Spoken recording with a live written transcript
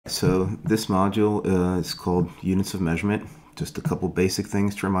So this module is called Units of Measurement. Just a couple basic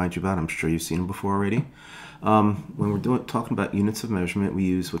things to remind you about. I'm sure you've seen them before already. When we're talking about units of measurement, we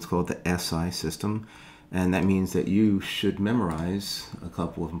use what's called the SI system, and that means that you should memorize a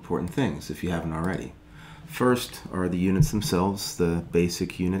couple of important things if you haven't already. First are the units themselves, the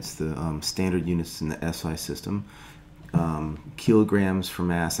basic units, the standard units in the SI system. Kilograms for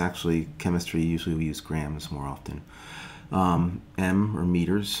mass. Actually, chemistry usually we use grams more often. M or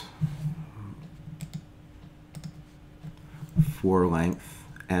meters for length,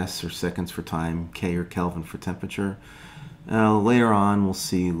 S or seconds for time, K or Kelvin for temperature. Later on we'll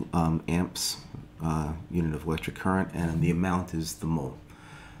see amps, unit of electric current, and the amount is the mole.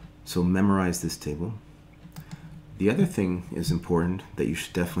 So memorize this table. The other thing is important that you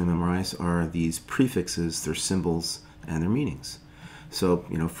should definitely memorize are these prefixes, their symbols, and their meanings. So,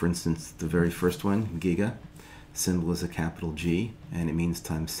 for instance, the very first one, giga, symbol is a capital G, and it means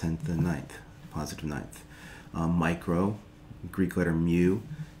times 10 to the 9th, positive 9th. Micro, Greek letter mu,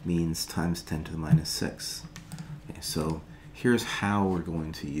 means times 10 to the minus 6. Okay, so here's how we're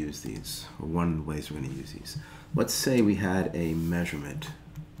going to use these, or one of the ways we're going to use these. Let's say we had a measurement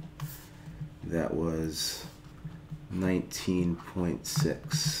that was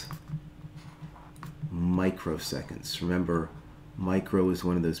 19.6 microseconds. Remember, micro is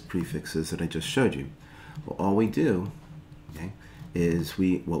one of those prefixes that I just showed you. Well, all we do, okay, is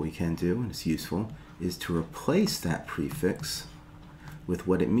what we can do, and it's useful, is to replace that prefix with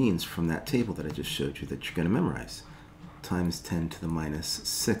what it means from that table that I just showed you that you're going to memorize. Times 10 to the minus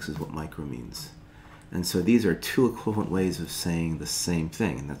 6 is what micro means. And so these are two equivalent ways of saying the same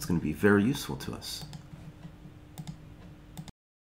thing, and that's going to be very useful to us.